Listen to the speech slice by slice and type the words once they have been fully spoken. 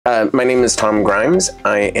My name is Thom Grimes.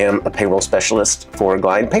 I am a payroll specialist for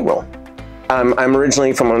Glide Payroll. I'm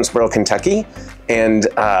originally from Owensboro, Kentucky, and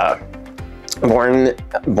born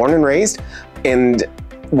and raised. And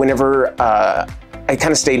whenever I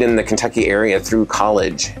kind of stayed in the Kentucky area through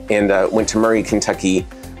college, and went to Murray, Kentucky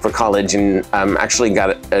for college, and actually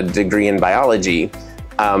got a degree in biology,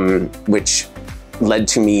 which led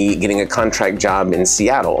to me getting a contract job in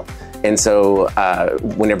Seattle. And so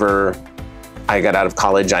whenever I got out of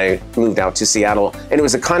college, I moved out to Seattle, and it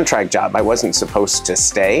was a contract job. I wasn't supposed to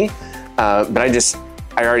stay, but I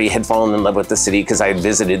already had fallen in love with the city because I had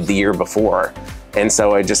visited the year before. And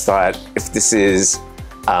so I just thought, if this is,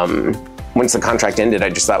 once the contract ended, I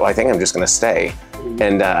just thought, well, I think I'm just gonna stay.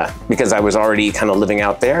 And because I was already kind of living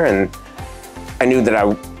out there, and I knew that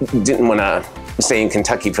I didn't wanna stay in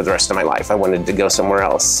Kentucky for the rest of my life. I wanted to go somewhere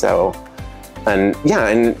else. So,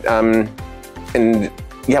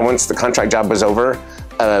 once the contract job was over,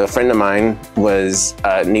 a friend of mine was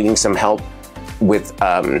needing some help with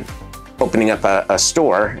opening up a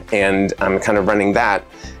store, and I'm kind of running that.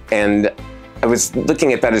 And I was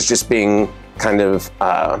looking at that as just being kind of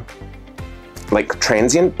like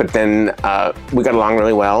transient, but then we got along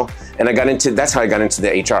really well. And that's how I got into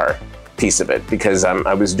the HR piece of it, because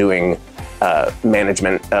I was doing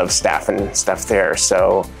management of staff and stuff there.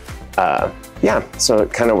 So so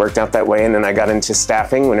it kind of worked out that way. And then I got into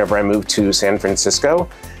staffing whenever I moved to San Francisco,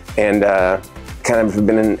 and kind of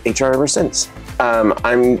been in HR ever since.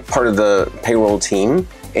 I'm part of the payroll team,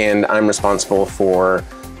 and I'm responsible for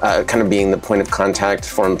kind of being the point of contact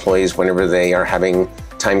for employees whenever they are having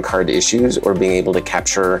time card issues, or being able to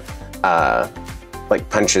capture like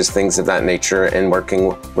punches, things of that nature, and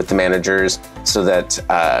working with the managers so that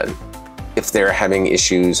if they're having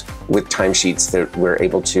issues with timesheets, that we're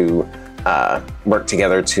able to work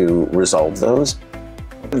together to resolve those.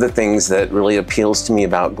 One of the things that really appeals to me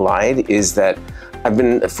about Glide is that I've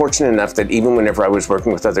been fortunate enough that even whenever I was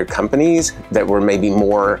working with other companies that were maybe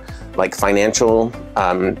more like financial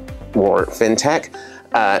or fintech,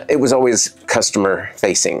 it was always customer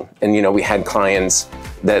facing. And we had clients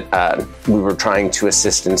that we were trying to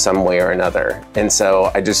assist in some way or another. And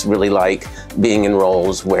so I just really like being in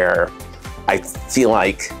roles where I feel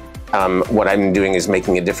like what I'm doing is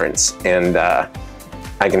making a difference, and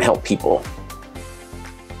I can help people.